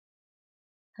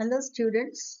Hello,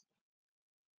 students.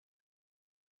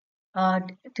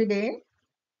 Today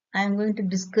I am going to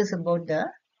discuss about the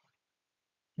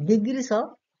degrees of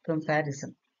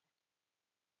comparison.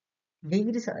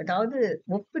 Degrees அதாவது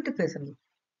ஒப்பிட்டு பேசுறது.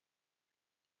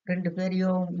 2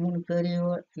 பேரையோ 3 பேரையோ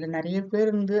இல்ல நிறைய பேர்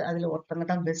இருந்து அதுல ஒருத்தங்க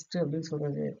தான் பெஸ்ட் அப்படின்னு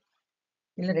சொல்றது.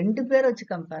 இல்ல 2 பேரை வச்சு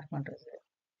கம்பேர் பண்றது.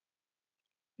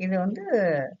 இதை வந்து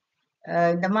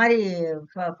இந்த மாதிரி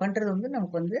பண்றது வந்து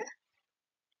நமக்கு வந்து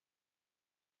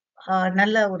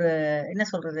நல்ல ஒரு என்ன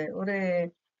சொல்றது ஒரு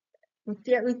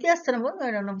வித்தியாசத்தனமா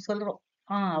நம்ம சொல்றோம்.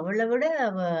 அவளை விட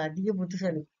அவ அதிக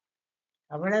புத்திசாலி,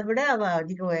 அவளை விட அவ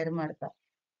அதிக உயரமா இருக்கா,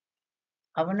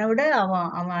 அவனை விட அவன்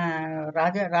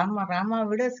அவன் ராமா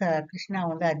விட கிருஷ்ணா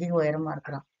வந்து அதிக உயரமா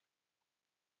இருக்கிறான்.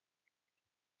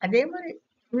 அதே மாதிரி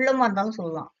குள்ளமா இருந்தாலும்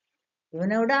சொல்லலாம்,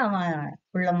 இவனை விட அவன்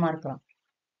குள்ளமா இருக்கிறான்,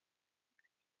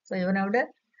 ஸோ இவனை விட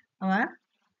அவன்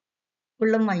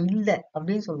குள்ளமா இல்லை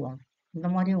அப்படின்னு சொல்லுவாங்க. இந்த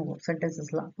மாதிரியும்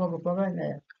சென்டென்சஸ்லாம் போக போக இந்த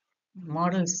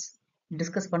மாடல்ஸ்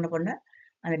டிஸ்கஸ் பண்ண பண்ண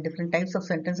அந்த டிஃப்ரெண்ட் டைப்ஸ் ஆஃப்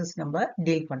சென்டென்சஸ் நம்ம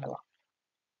டீல் பண்ணலாம்.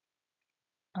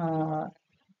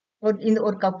 இந்த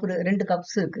ஒரு கப் 2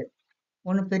 கப்ஸ் இருக்கு,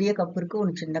 ஒன்று பெரிய கப் இருக்கு,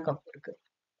 ஒன்று சின்ன கப் இருக்கு.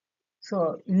 ஸோ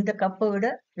இந்த கப்பை விட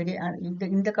பெரிய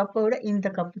இந்த கப்பை விட இந்த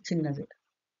கப்பு சின்னது,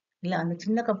 இல்லை அந்த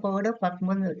சின்ன கப்பை விட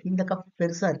பார்க்கும்போது இந்த கப்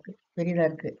பெருசா இருக்கு, பெரியதா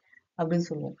இருக்கு அப்படின்னு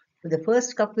சொல்லுவோம். The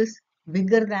first cup is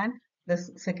bigger than the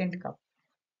second cup.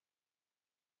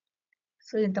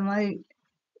 So இந்த மாதிரி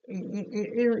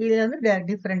இது வந்து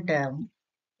டிஃப்ரெண்ட்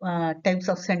டைப்ஸ்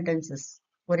ஆஃப் சென்டென்சஸ்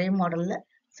ஒரே மாடல்ல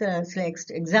சில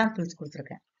எக்ஸாம்பிள்ஸ்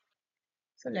கொடுத்துருக்கேன்.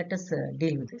 So let us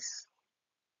deal with this.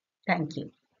 Thank you.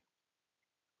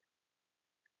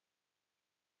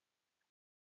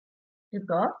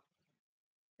 இப்போ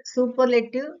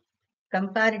சூப்பர்லேட்டிவ்,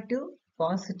 கம்பேரிட்டிவ்,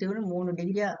 பாசிட்டிவ்னு 3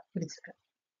 டிகிரியா பிரிச்சிருக்கேன்.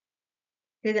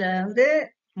 இதுல வந்து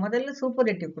முதல்ல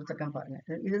சூப்பர்லேட்டிவ் கொடுத்துருக்கேன் பாருங்க.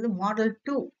 இது வந்து மாடல்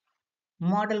 2.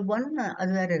 மாடல் 1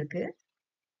 அது வேற இருக்கு,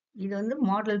 இது வந்து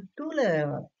மாடல் 2ல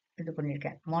இது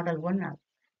பண்ணியிருக்கேன். Model 1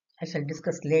 I shall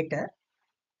discuss later.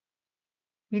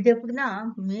 இது எப்படின்னா,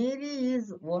 மேரி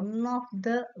is one of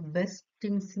the best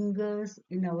singers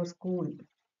in our school.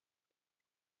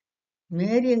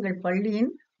 மேரி எங்கள்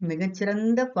பள்ளியின்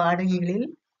மிகச்சிறந்த பாடகிகளில்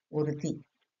ஒருத்தி.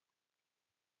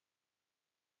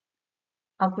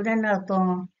 அப்படின்னா என்ன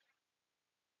அர்த்தம்?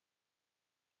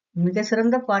 மிக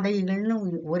சிறந்த பாடகிகள்னு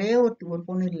ஒரே ஒரு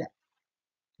பொண்ணு இல்ல,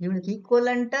 இவனுக்கு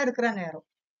ஈக்குவலண்டா இருக்கிறாங்க யாரும்,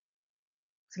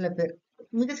 சில பேர்,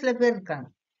 மிக சில பேர் இருக்காங்க.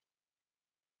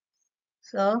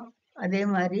 ஸோ அதே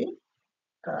மாதிரி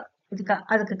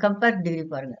அதுக்கு கம்பேர் டிகிரி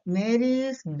பாருங்க. மேரி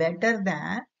is better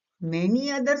than many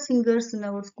other singers in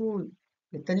our school.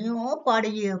 எத்தனையோ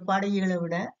பாடகிகளை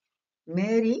விட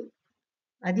மேரி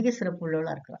அதிக சிறப்பு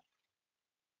உள்ளவளா இருக்கிறான்.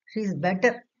 ஷீ இஸ்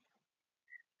பெட்டர்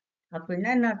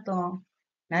அப்படின்னா என்ன அர்த்தம்?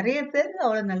 நிறைய பேர்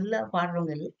அவளை நல்லா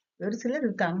பாடுறவங்க இல்லை, ஒரு சிலர்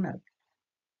இருக்காங்கன்னு அர்த்தம்.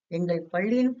 எங்கள்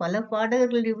பள்ளியின் பல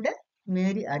பாடகர்களை விட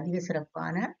மேரி அதிக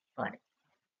சிறப்பான பாடகி.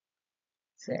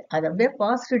 சரி, அது அப்படியே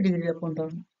பாசிட்டிவ் டிகிரியில கொண்டு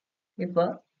வரணும். இப்போ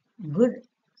குட்,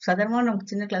 சாதாரணமாக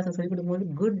நமக்கு சின்ன கிளாஸ்ல சொல்லிக் கொடுக்கும்போது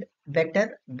குட்,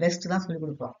 பெட்டர், பெஸ்ட் தான் சொல்லிக்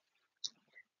கொடுப்போம்.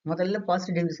 முதல்ல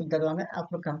பாசிட்டிவ் டிகிரி சொல்லி தருவாங்க,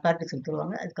 அப்புறம் கம்பேரிட்டிவ் சொல்லி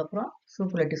தருவாங்க, அதுக்கப்புறம்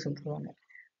சூப்பர்லேட்டிவ் சொல்லி தருவாங்க.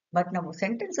 பட் நம்ம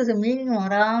சென்டென்சஸ் மீனிங்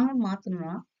வராம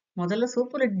மாத்தணும்னா முதல்ல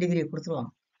சூப்பர்லேட்டிவ் டிகிரியை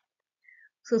கொடுத்துருவாங்க.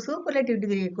 ஸோ சூப்பர்லேட்டிவ்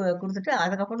டிகிரி கொடுத்துட்டு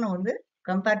அதுக்கப்புறம் நம்ம வந்து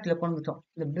கம்பேரிட்டிவ்ல கொண்டு வந்துட்டோம்.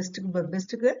 இந்த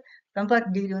பெஸ்ட்டுக்கு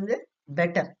கம்பேரிட்டிவ் டிகிரி வந்து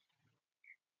பெட்டர்,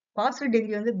 பாசிட்டிவ்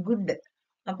டிகிரி வந்து குட்.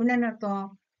 அப்படின்னா என்ன அர்த்தம்?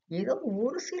 ஏதோ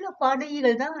ஒரு சில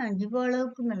பாடகிகள் தான்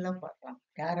இவ்வளவுக்கு நல்லா பாடுறாங்க.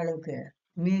 யார் அளவுக்கு?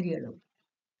 மேரி அளவு.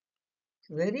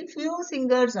 Very few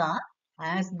singers R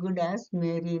as good as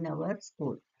மேரி இன் அவர்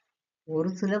ஸ்கூல்.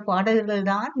 ஒரு சில பாடகர்கள்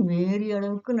தான் மேரி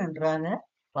அளவுக்கு நன்றாக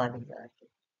பாடுகிறார்கள்.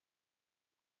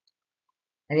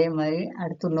 அதே மாதிரி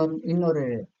அடுத்து இன்னொரு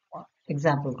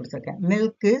எக்ஸாம்பிள் கொடுத்துருக்கேன்.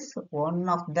 Milk is one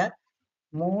of the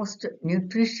most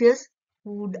nutritious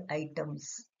food items.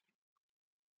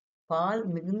 பால்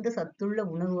மிகுந்த சத்துள்ள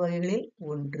உணவு வகைகளில்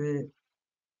ஒன்று.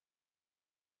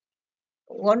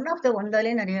 ஒன் ஆஃப் த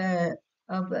வந்தாலே நிறைய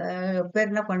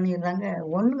பேர் என்ன பண்ணிடுறாங்க,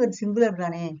 ஒன்னு சிங்குலர்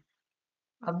தானே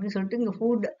அப்படின்னு சொல்லிட்டு இங்க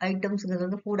ஃபுட் ஐட்டம்ஸ்ங்கிறது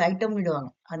வந்து ஃபுட் ஐட்டம்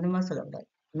இடுவாங்க. அந்த மாதிரி சொல்லக்கூடாது.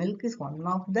 Milk is one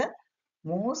of the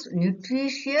most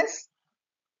nutritious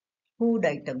food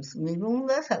items.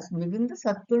 மிகுந்த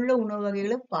சத்துள்ள உணவு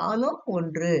வகைகளில் பாலும்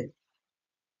ஒன்று.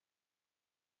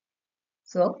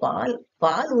 ஸோ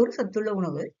பால் ஒரு சத்துள்ள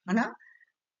உணவு, ஆனா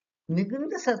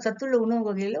மிகுந்த சத்துள்ள உணவு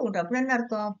வகையில ஒன்று. அப்படின்னு என்ன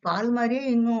அர்த்தம்? பால் மாதிரியே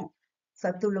இன்னும்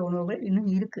சத்துள்ள உணவுகள்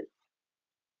இன்னும் இருக்கு,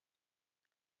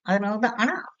 அதனாலதான்.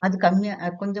 ஆனா அது கம்மியா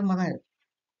கொஞ்சமா தான் இருக்கு.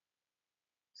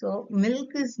 So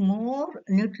milk is more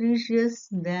nutritious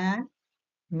than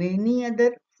many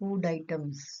other food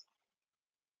items.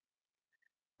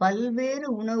 பல்வேறு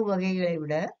உணவு வகைகளை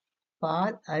விட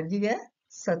பால் அதிக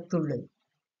சத்துள்ளது.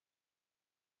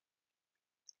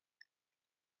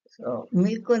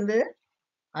 மில்க் வந்து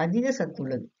அதிக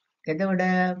சத்துள்ளது. எதை விட?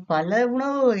 பல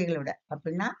உணவு வகைகளை விட.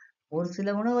 அப்படின்னா ஒரு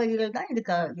சில உணவு வகைகள் தான்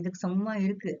இதுக்கு சமமா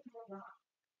இருக்கு.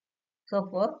 ஸோ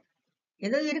அப்போ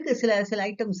ஏதோ இருக்கு சில சில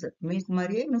ஐட்டம்ஸ் மில்க்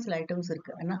மாதிரியே இன்னும் சில ஐட்டம்ஸ்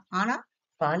இருக்கு. ஆனா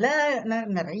பல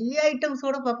நிறைய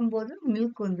ஐட்டம்ஸோட பார்க்கும்போது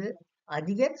மில்க் வந்து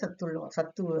அதிக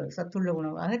சத்துள்ள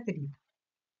உணவாக தெரியும்.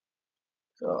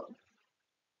 ஸோ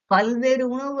பல்வேறு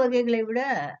உணவு வகைகளை விட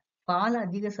பால்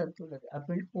அதிக சத்து உள்ளது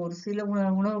அப்படின்னு ஒரு சில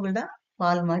உணவுகள் தான்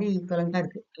பால் மாதிரி ஈக்குவலண்டா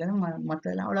இருக்கு. இல்லைன்னா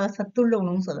மற்றதெல்லாம் அவ்வளவு சத்துள்ள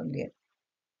உணவுன்னு சொல்ல முடியாது.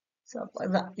 ஸோ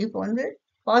அப்பதான் இப்போ வந்து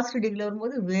பாசிட்டிவ் டிகிரில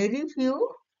வரும்போது very few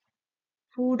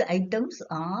food items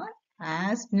R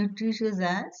as nutritious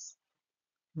as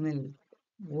milk.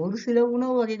 ஒரு சில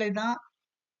உணவு வகைகள் தான்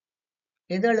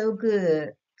எது அளவுக்கு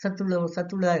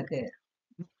சத்துள்ளதா இருக்கு,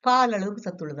 பால் அளவுக்கு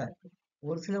சத்துள்ளதா இருக்கு.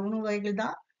 ஒரு சில உணவு வகைகள்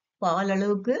தான் பால்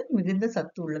அளவுக்கு மிகுந்த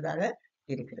சத்து உள்ளதாக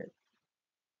இருக்கிறது.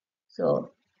 ஸோ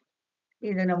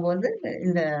இதை நம்ம வந்து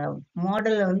இந்த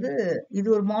மாடல்ல வந்து இது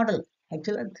ஒரு மாடல்.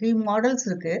 ஆக்சுவலா 3 மாடல்ஸ்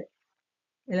இருக்கு.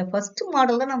 இதுல ஃபர்ஸ்ட்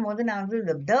மாடல் தான் நான்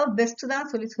வந்து த பெஸ்ட் தான்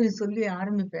சொல்லி சொல்லி சொல்லி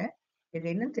ஆரம்பிப்பேன். இது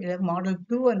என்னன்னு தெரியல. மாடல்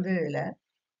 2 வந்து இதுல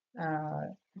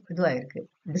இதுவாயிருக்கு,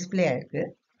 டிஸ்பிளே ஆயிருக்கு.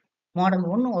 மாடல்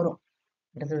 1 வரும்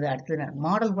அடுத்தது.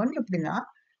 மாடல் 1 எப்படின்னா,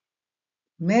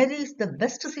 மேரி இஸ் த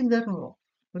பெஸ்ட் சிங்கர்னு வரும்.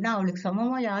 அப்படின்னா அவளுக்கு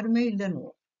சமமா யாருமே இல்லைன்னு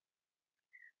வரும்.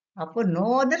 அப்போ no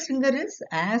other singer is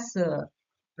as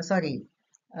sorry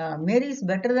Mary is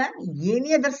better than any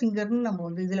other சிங்கர்னு நம்ம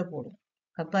வந்து இதுல போடுவோம்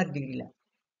கம்பேர் டிகிரில.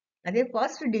 அதே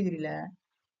positive டிகிரில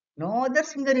no other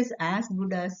singer is as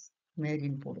good as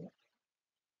மேரின்னு போடுவோம்.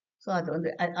 ஸோ அது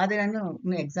வந்து அதை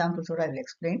இன்னும் எக்ஸாம்பிள்ஸோட I will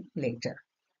explain later.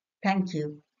 Thank you.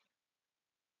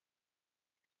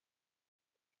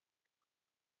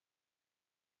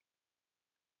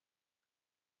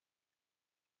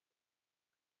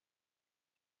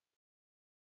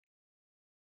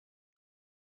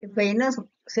 இப்ப இன்னும்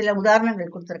சில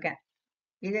உதாரணங்கள் கொடுத்துருக்கேன்.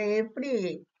 இதை எப்படி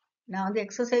நான் வந்து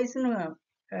எக்ஸசைஸ்னு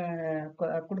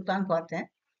கொடுத்தான்னு பார்த்தேன்.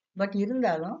 பட்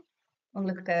இருந்தாலும்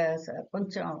உங்களுக்கு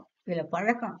கொஞ்சம் இதுல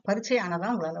பரிச்சயம்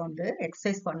ஆனதான் உங்களால வந்து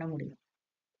எக்ஸசைஸ் பண்ண முடியும்.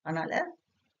 அதனால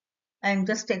ஐ எம்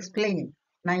ஜஸ்ட் எக்ஸ்பிளைனிங்.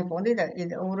 நான் இப்போ வந்து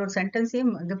இதை ஒரு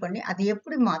சென்டென்ஸையும் இது பண்ணி அதை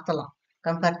எப்படி மாத்தலாம்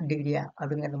கம்பேரிட்டிவ் டிகிரியா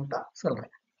அப்படிங்கறத மட்டும்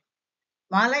சொல்றேன்.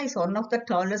 Mala is one of the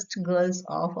tallest girls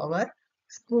of our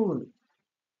school.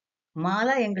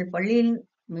 Mala எங்கள் பள்ளியில்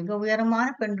மிக உயரமான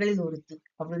பெண்களில் ஒருத்தி.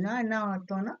 அப்படின்னா என்ன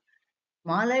அர்த்தம்னா,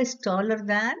 Mala is taller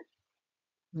than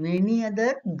many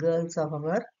other girls of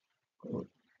our school.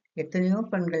 எத்தனையோ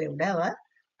பெண்களை விட அவ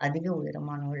அதிக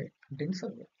உயரமானவள் அப்படின்னு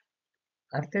சொல்லுவோம்.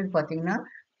 அடுத்தது பாத்தீங்கன்னா,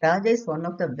 ராஜா is one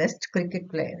of the best cricket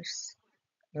players.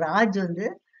 Raj வந்து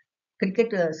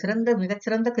கிரிக்கெட்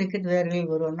மிகச்சிறந்த கிரிக்கெட்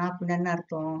வீரர்கள் ஒருவனா அப்படின்னு என்ன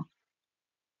அர்த்தம்?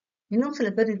 இன்னும் சில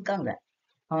பேர் இருக்காங்க,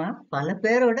 அவன் பல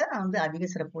பேரோட வந்து அதிக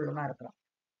சிறப்பு உள்ளவனா இருக்கிறான்.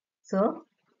 ஸோ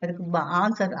அதுக்கு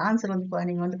ஆன்சர் வந்து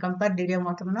நீங்க வந்து கம்பேர் டிகிரியா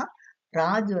மாத்தணும்னா,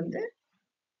 ராஜ் வந்து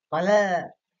பல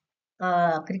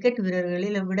கிரிக்கெட்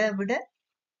வீரர்களில விட விட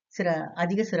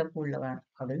அதிக சிறப்பு உள்ளவன்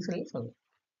அப்படின்னு சொல்லலாம்.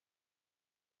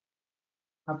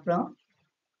 அப்புறம்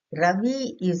Ravi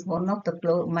is one of the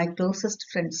my closest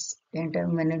friends.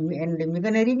 என்னுடைய மிக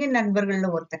நெருங்கிய நண்பர்கள்ல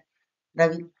ஒருத்தன்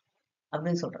ரவி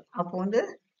அப்படின்னு சொல்றான். அப்போ வந்து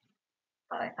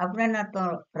அப்படின்னு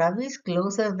அர்த்தம், Ravi is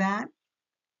closer than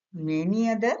many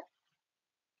other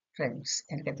friends.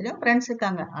 எனக்கு எத்தனையோ ஃப்ரெண்ட்ஸ்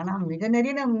இருக்காங்க, ஆனா மிக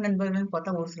நிறைய நண்பர்கள்னு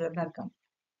பார்த்தா ஒரு சிலர் தான் இருக்காங்க.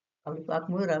 அப்படி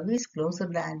பார்க்கும்போது Ravi is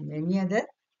closer than many other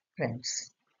friends.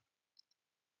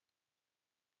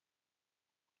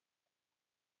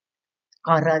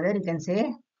 Or rather, you can say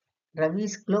Ravi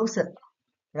is closer.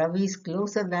 Ravi is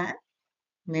closer than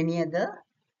many other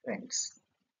friends.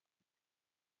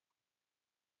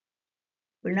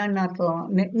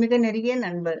 மிக நெருங்கிய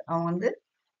நண்பர். அவன் வந்து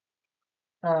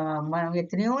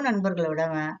எத்தனையோ நண்பர்களை விட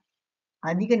அவன்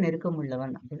அதிக நெருக்கம்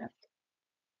உள்ளவன் அப்படின்னு.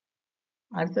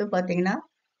 அடுத்தது பாத்தீங்கன்னா,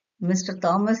 mister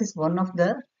Thomas is one of the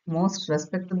most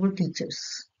respectable teachers.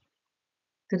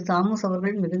 Thiru Thomas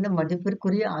அவர்கள் மிகுந்த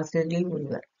மதிப்பிற்குரிய ஆசிரியர்களில்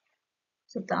ஒருவர்.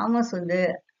 ஸோ தாமஸ் வந்து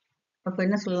அப்ப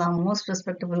என்ன சொல்லலாம்? மோஸ்ட்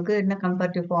ரெஸ்பெக்டபிளுக்கு என்ன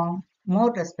கம்பேரிட்டிவ் ஃபார்ம்?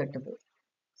 மோர் ரெஸ்பெக்டபிள்.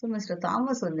 ஸோ மிஸ்டர்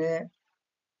தாமஸ் வந்து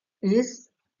is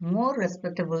more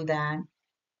respectable than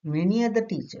many other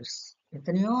teachers.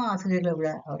 எத்தனையோ ஆசிரியர்களை விட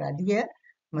அவர் அதிக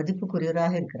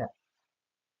மதிப்புக்குரியவராக இருக்கிறார்.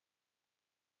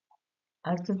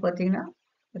 அடுத்து பாத்தீங்கன்னா,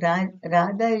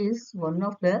 Radha is one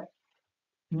of the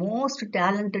most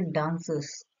talented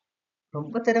dancers.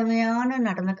 ரொம்ப திறமையான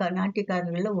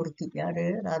நாட்டியக்காரர்கள்ல ஒருத்தி. யாரு?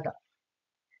 ராதா.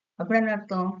 அப்படின்னு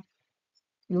அர்த்தம்,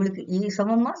 இவளுக்கு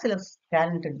சமமா சில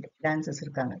டேலண்டட் டான்சர்ஸ்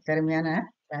இருக்காங்க, திறமையான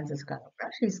டான்சர்ஸ் இருக்காங்க.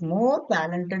 She is more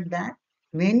talented than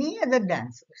many other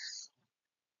dancers.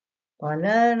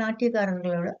 பல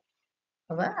நாட்டியக்காரர்களோட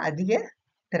அவ அதிக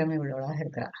திறமை உள்ளவளாக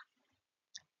இருக்கிறார்.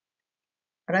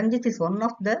 Ranjith is one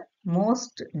of the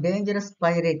most dangerous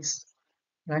pirates.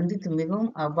 Ranjith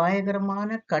மிகவும்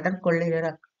அபாயகரமான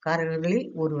கடற்கொள்ளைக்காரர்களில்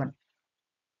ஒருவன்.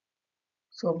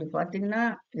 ஸோ அப்படி பார்த்தீங்கன்னா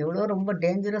எவ்வளோ ரொம்ப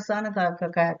டேஞ்சரஸான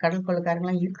கடல்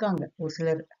கொள்ளைக்காரங்களாம் இருக்காங்க ஒரு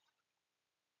சிலர்.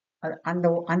 அந்த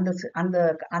அந்த அந்த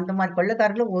அந்த மாதிரி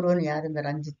கொள்ளைக்காரர்கள ஒருவன் யார் இந்த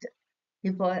ரஞ்சித்.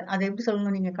 இப்போ அதை எப்படி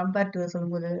சொல்லணும் நீங்க கம்பேரிட்டிவ்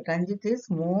சொல்லும்போது, Ranjith is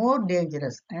more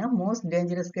dangerous. Most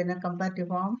டேஞ்சரஸ்க்கு என்ன கம்பேரிட்டிவ்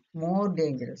ஃபார்ம்? மோர்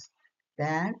டேஞ்சரஸ்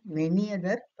தேன் மெனி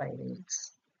அதர் பைரேட்ஸ்.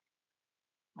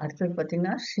 அடுத்தது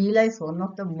பார்த்தீங்கன்னா Sheila is one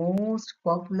of the most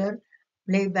popular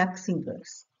playback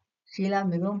singers. Sheila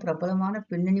மிகவும் பிரபலமான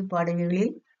பின்னணி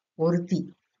பாடகிகளில் ஒருத்தி.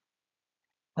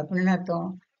 அப்படின்னு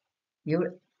அர்த்தம்.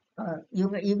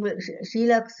 இவங்க இவங்க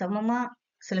ஷீலாக்கு சமமா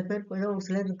சில பேர் ஏதோ ஒரு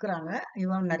சிலர் இருக்கிறாங்க.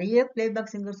 இவன் நிறைய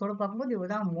பிளேபேக் சிங்கர்ஸோட பார்க்கும்போது இவ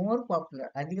தான் மோர்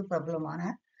பாப்புலர், அதிக பிரபலமான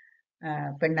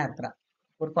பெண்ணா இருக்கிறா,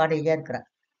 ஒரு பாடகியா இருக்கிறா.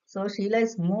 So Sheila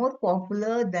is more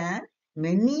popular than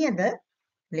many other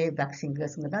playback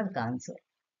சிங்கர்ஸ்ங்க தான் அதுக்கு ஆன்சர்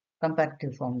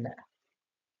கம்பேரிட்டிவ் ஃபார்ம்ல.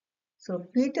 So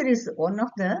Peter is one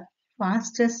of the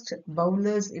fastest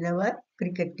bowlers in our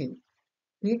cricket team.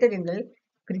 Peter எங்கள்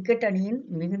கிரிக்கெட் அணியின்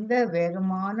மிகுந்த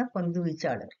வேகமான பந்து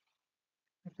வீச்சாளர்.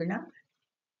 அப்படின்னா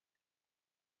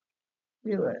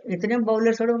எத்தனையோ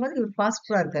பவுலர்ஸோட போது இவர்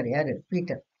ஃபாஸ்டரா இருக்காரு. யாரு?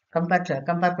 பீட்டர்.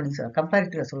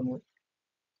 கம்பேரிட்டிவ்ல சொல்லும்போது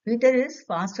Peter is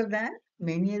pastor than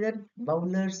many other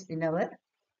bowlers in our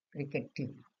cricket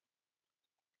team.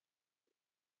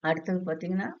 அடுத்தது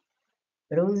பாத்தீங்கன்னா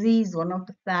Rousey is one of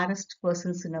the fairest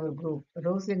persons in our group.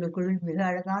 Rousey எங்கள் குழுவில் மிக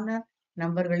அழகான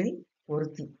நபர்களில்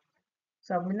ஒருத்தி.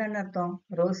 ஸோ அப்படின்னா என்ன அர்த்தம்?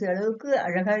 ரோசி அளவுக்கு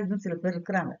அழகா இன்னும் சில பேர்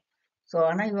இருக்கிறாங்க. ஸோ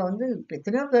ஆனா இவ வந்து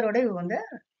எத்தனையோ பேரோட இவ வந்து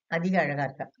அதிக அழகா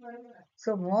இருக்கா.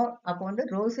 ஸோ அப்போ வந்து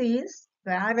Rousey is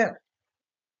fairer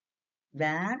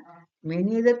than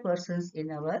many other persons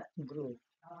in our group.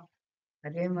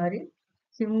 அதே மாதிரி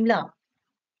Shimla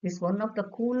is one of the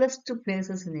coolest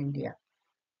places in India.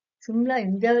 Shimla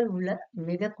இந்தியாவில் உள்ள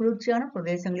மிக குளிர்ச்சியான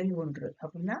பிரதேசங்களில் ஒன்று.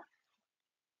 அப்படின்னா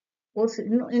ஒரு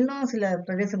இன்னும் சில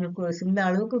பிரதேசங்களுக்கு சிம்லா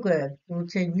அளவுக்கு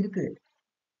குளிர்ச்சியா இருக்குது.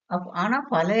 ஆனா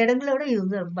பல இடங்களை விட இது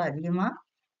வந்து ரொம்ப அதிகமா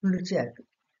குளிர்ச்சியா இருக்கு.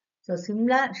 So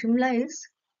Shimla is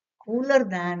cooler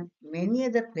than many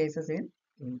other places in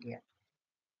India.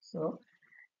 So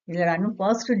இதுல நான் இன்னும்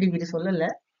பாசிட்டிவ் டிகிரி சொல்லல.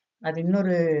 அது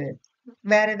இன்னொரு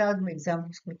வேற ஏதாவது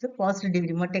எக்ஸாம்பிள்ஸ் கொடுத்து பாசிட்டிவ்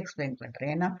டிகிரி மட்டும் எக்ஸ்பிளைன்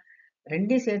பண்றேன். ஏன்னா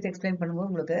ரெண்டையும் சேர்த்து எக்ஸ்பிளைன் பண்ணும்போது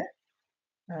உங்களுக்கு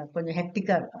கொஞ்சம்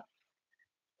ஹெக்டிக்கா இருக்கும்.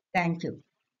 Thank you.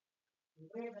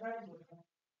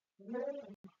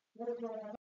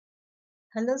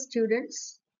 Hello students.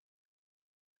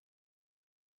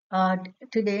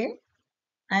 Today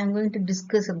I am going to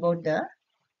discuss about the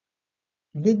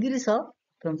degrees of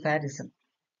comparison.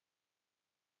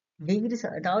 Degrees,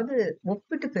 அதாவது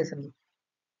ஒப்பிட்டு பேசுறது.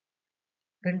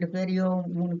 2 பேரையோ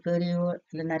 3 பேரையோ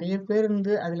இல்ல நிறைய பேர்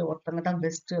இருந்து அதுல ஒருத்தங்க தான்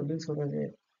பெஸ்ட் அப்படின்னு சொல்றது,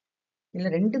 இல்ல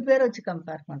 2 பேரை வச்சு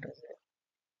கம்பேர் பண்றது.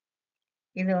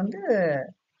 இது வந்து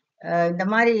இந்த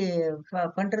மாதிரி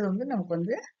பண்றது வந்து நமக்கு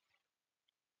வந்து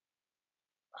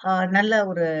நல்ல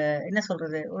ஒரு என்ன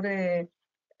சொல்றது, ஒரு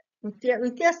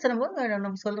வித்தியாசத்தனம் போது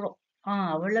நம்ம சொல்றோம்.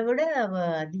 அவளை விட அவ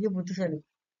அதிக புத்திசாலி,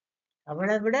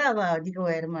 அவளை விட அவ அதிக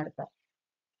உயரமா இருக்கா,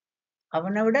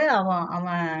 அவனை விட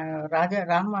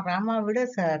அவன் ராமா விட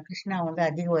கிருஷ்ணா வந்து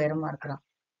அதிக உயரமா இருக்கிறான்.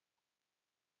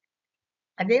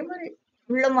 அதே மாதிரி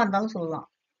குள்ளமா இருந்தாலும் சொல்லலாம்,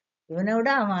 இவனை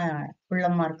விட அவன்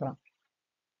குள்ளமா இருக்கிறான்.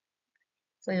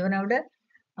 ஸோ இவனை விட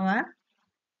அவன்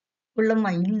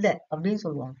குள்ளமா இல்லை அப்படின்னு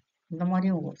சொல்லுவாங்க. இந்த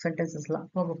மாதிரியும் சென்டென்சஸ்லாம்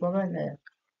போக போக இந்த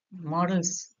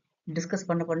மாடல்ஸ் டிஸ்கஸ்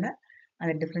பண்ண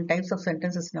அந்த டிஃப்ரெண்ட் டைப்ஸ் ஆஃப்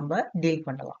சென்டென்சஸ் நம்ம டீல்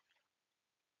பண்ணலாம்.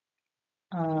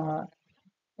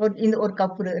 இந்த ஒரு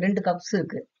கப்பு 2 கப்ஸ்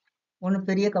இருக்கு. ஒன்று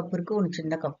பெரிய கப் இருக்கு, ஒன்று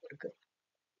சின்ன கப் இருக்கு.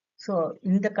 ஸோ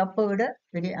இந்த கப்பை விட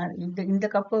பெரிய இந்த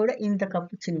கப்பை விட இந்த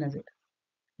கப்பு சின்னது,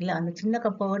 இல்லை அந்த சின்ன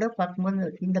கப்பை விட பார்க்கும்போது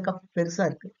இந்த கப் பெருசா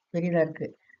இருக்கு, பெரியதா இருக்கு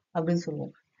அப்படின்னு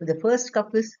சொல்லுவோம். The first cup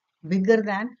is bigger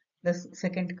than the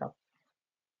second cup.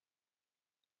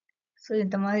 So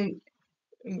இந்த மாதிரி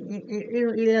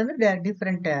இது வந்து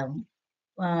டிஃப்ரெண்ட்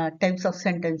டைப்ஸ் ஆஃப்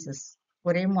சென்டென்சஸ்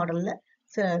ஒரே மாடல்ல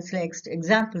சில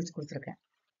எக்ஸாம்பிள்ஸ் கொடுத்துருக்கேன்.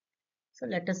 So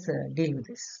let us deal with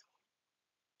this.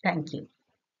 Thank you.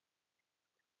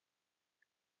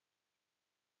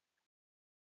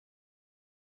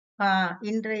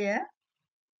 இன்றைய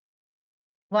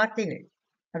வார்த்தைகள்,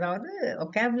 அதாவது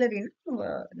ஒகேபுலரின்னு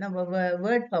நம்ம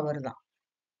வேர்ட் பவர் தான்.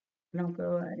 நமக்கு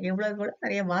எவ்வளவுக்கு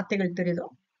நிறைய வார்த்தைகள் தெரியுதோ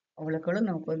அவ்வளோக்கு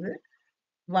நமக்கு வந்து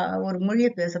ஒரு மொழியை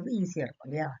பேசுறது ஈஸியா இருக்கும்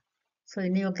இல்லையா? ஸோ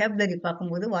நீ ஒகேபுலரி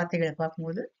பார்க்கும்போது, வார்த்தைகளை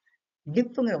பார்க்கும்போது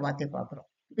டிப்புங்கிற வார்த்தையை பார்க்குறோம்.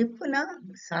 டிப்புனா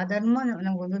சாதாரணமா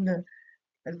நம்ம வந்து இந்த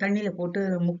தண்ணியில போட்டு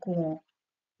முக்குவோம்,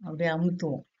 அப்படியே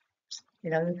அமுத்துவோம்.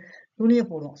 ஏதாவது துணியை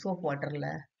போடுவோம், சோப் வாட்டர்ல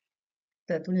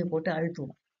துணியை போட்டு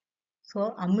அழுத்துவோம். ஸோ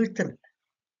அமிழ்த்துறது.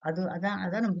 அதான்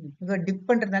அதான் நம்ம டிப்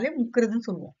பண்றதுனாலே முக்குறதுன்னு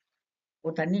சொல்லுவோம்.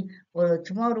 ஒரு தண்ணி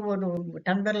சும்மா ஒரு ஒரு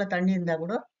டம்ளர்ல தண்ணி இருந்தா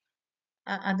கூட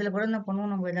அதுல கூட என்ன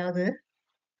பண்ணுவோம், நம்ம ஏதாவது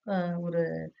ஒரு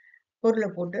பொருளை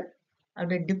போட்டு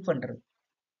அப்படியே டிப் பண்றது.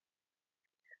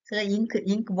 சில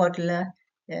இங்க் பாட்டில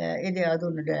எதையாவது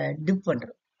ஒன்று டிப்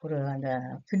பண்றது.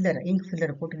 அந்த இங்க்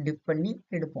ஃபில்லரை போட்டு டிப் பண்ணி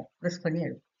எடுப்போம், ப்ரெஸ் பண்ணி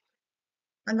எடுப்போம்.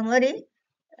 அந்த மாதிரி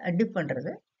டிப்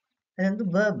பண்றது. அது வந்து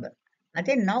வேர்ப்.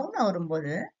 அதே நவுனா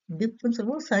வரும்போது டிப்னு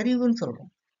சொல்லுவோம், சரிவுன்னு சொல்றோம்.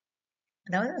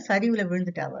 அதாவது சரிவுல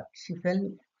விழுந்துட்டாவ, she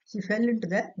fell into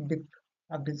the dip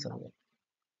அப்படின்னு சொல்லுவோம்.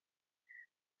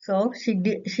 So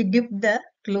she dipped the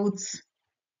clothes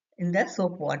in the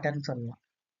soap waterன்னு சொல்லலாம்.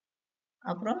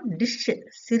 அப்புறம் டிஷ்,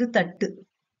 சிறு தட்டு.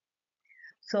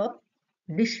 ஸோ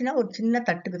டிஷ்னா ஒரு சின்ன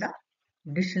தட்டுக்கு தான்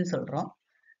டிஷ்ன்னு சொல்றோம்.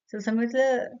 சில சமயத்துல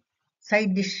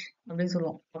சைட் டிஷ் அப்படின்னு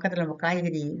சொல்லுவோம். பக்கத்துல நம்ம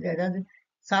காய்கறி ஏதாவது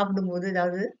சாப்பிடும்போது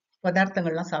ஏதாவது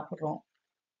பதார்த்தங்கள்லாம் சாப்பிட்றோம்,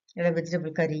 ஏதாவது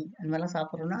வெஜிடபிள் கறி அந்த மாதிரிலாம்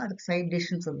சாப்பிட்றோம்னா அதுக்கு சைட்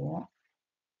டிஷ்ன்னு சொல்லுவோம்.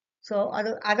 ஸோ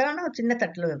அதெல்லாம் ஒரு சின்ன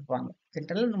தட்டில் வைப்பாங்க.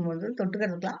 ஜென்ரலாக நம்ம வந்து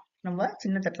தொட்டுக்கிறதுக்கெலாம் நம்ம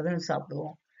சின்ன தட்டில் தான்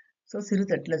சாப்பிடுவோம். ஸோ சிறு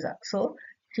தட்டில் ஸோ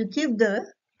டு கீப் த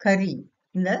கறி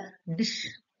இந்த டிஷ்.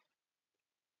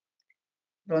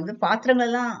 இப்போ வந்து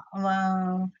பாத்திரங்கள்லாம்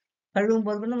கழுவும்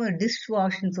போது கூட நம்ம டிஷ்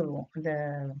வாஷ்ன்னு சொல்லுவோம். இந்த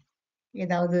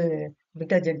ஏதாவது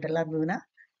டிட்டர்ஜென்ட் எல்லாம் இருந்ததுன்னா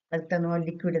அதுக்கு தகுந்த மாதிரி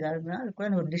லிக்விட் ஏதாவது இருந்ததுன்னா அது கூட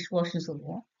நம்ம டிஷ் வாஷ்ன்னு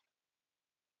சொல்லுவோம்.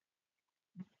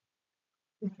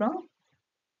 அப்புறம்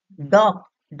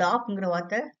டாக்ங்கிற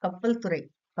வார்த்தை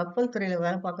கப்பல் துறையில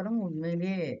வேலை பார்க்குறவங்க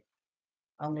உண்மையிலேயே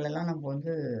அவங்களெல்லாம் நம்ம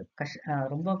வந்து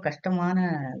ரொம்ப கஷ்டமான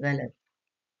வேலை.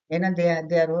 ஏன்னா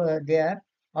தே ஆர்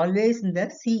ஆல்வேஸ் இந்த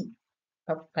சி,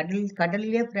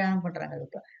 கடல்லே பிரயாணம் பண்றாங்க.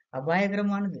 அது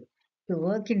அபாயகரமானது. To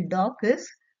work in talk is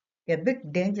a bit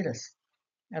dangerous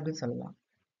அப்படின்னு சொல்லலாம்.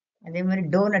 அதே மாதிரி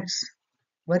டோனட்ஸ்,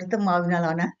 வறுத்த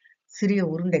மாவினாலான சிறிய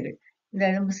உருண்டைகள். இந்த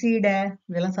நம்ம சீடை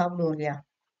இதெல்லாம் சாப்பிடுவோம் இல்லையா,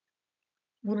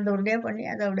 உருண்டை உருண்டையா பண்ணி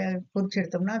அதை அப்படியே பொரிச்சு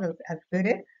எடுத்தோம்னா அது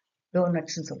பேரு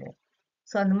டோனட்ஸ்ன்னு சொல்றோம்.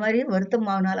 ஸோ அந்த மாதிரி வறுத்த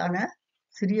மாவினால் ஆன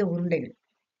சிறிய உருண்டைகள்.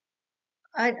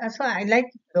 I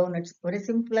like doughnuts. ஒரே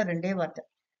சிம்பிளா 2 வார்த்தை.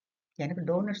 எனக்கு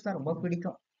டோனட்ஸ் தான் ரொம்ப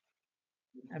பிடிக்கும்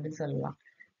அப்படின்னு சொல்லலாம்.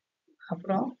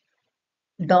 அப்புறம்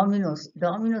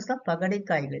டாமினோஸ் தான்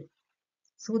பகடைக்காய்கள்.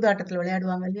 சூதாட்டத்துல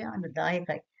விளையாடுவாங்க இல்லையா, அந்த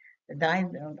தாயக்காய்.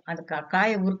 அந்த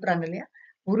காயை உருட்டுறாங்க இல்லையா,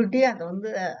 உருட்டி அதை வந்து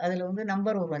அதுல வந்து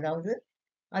நம்பர் வரும். அதாவது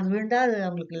அது விழுந்தா அது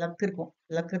அவங்களுக்கு லக் இருக்கும்,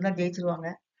 லக் இருந்தா ஜெயிச்சிருவாங்க.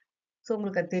 ஸோ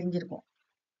உங்களுக்கு அது தெரிஞ்சிருக்கும்.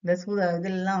 இந்த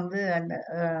இதெல்லாம் வந்து அந்த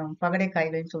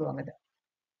பகடைக்காய்கள்னு சொல்லுவாங்க.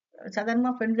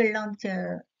 சாதாரணமா பெண்கள்லாம் வந்து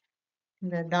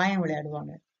இந்த தாயம்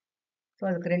விளையாடுவாங்க. ஸோ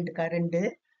அதுக்கு ரெண்டு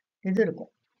இது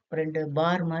இருக்கும், 2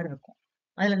 பார் மாதிரி இருக்கும்.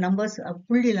 அதுல நம்பர்ஸ்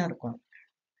புள்ளிலாம் இருக்கும்.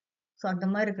 ஸோ அந்த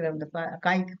மாதிரி இருக்கிற அந்த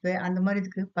காய்க்கு அந்த மாதிரி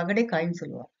இதுக்கு பகடை காய்ன்னு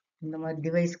சொல்லுவாங்க, இந்த மாதிரி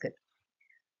டிவைஸ்க்கு.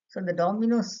 So the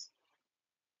dominoes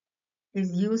is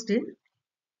used in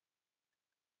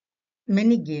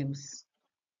many games,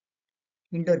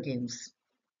 indoor games.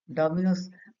 Dominoes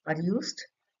are used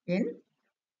in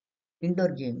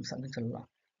indoor games அப்படின்னு சொல்லலாம்.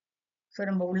 ஸோ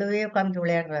நம்ம உள்ளவே உட்காந்து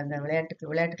விளையாடுற அந்த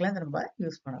விளையாட்டுக்கெல்லாம் நம்ம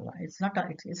யூஸ் பண்ணலாம். It's not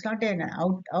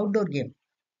outdoor game.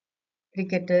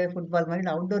 Cricket, football மாதிரி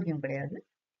இது அவுட்டோர் கேம் கிடையாது.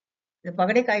 இந்த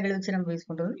பகடை காய்களை வச்சு நம்ம யூஸ்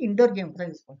பண்றது இன்டோர் கேம்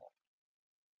தான் யூஸ் பண்றோம்.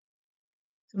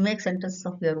 Make sentences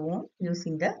of your own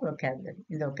using the vocabulary.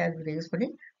 இந்த vocabulary யூஸ் பண்ணி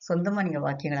சொந்தமா நீங்க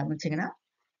வாக்கியங்களை அமைச்சீங்கன்னா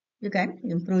you can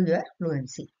improve your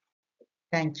fluency.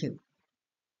 Thank you.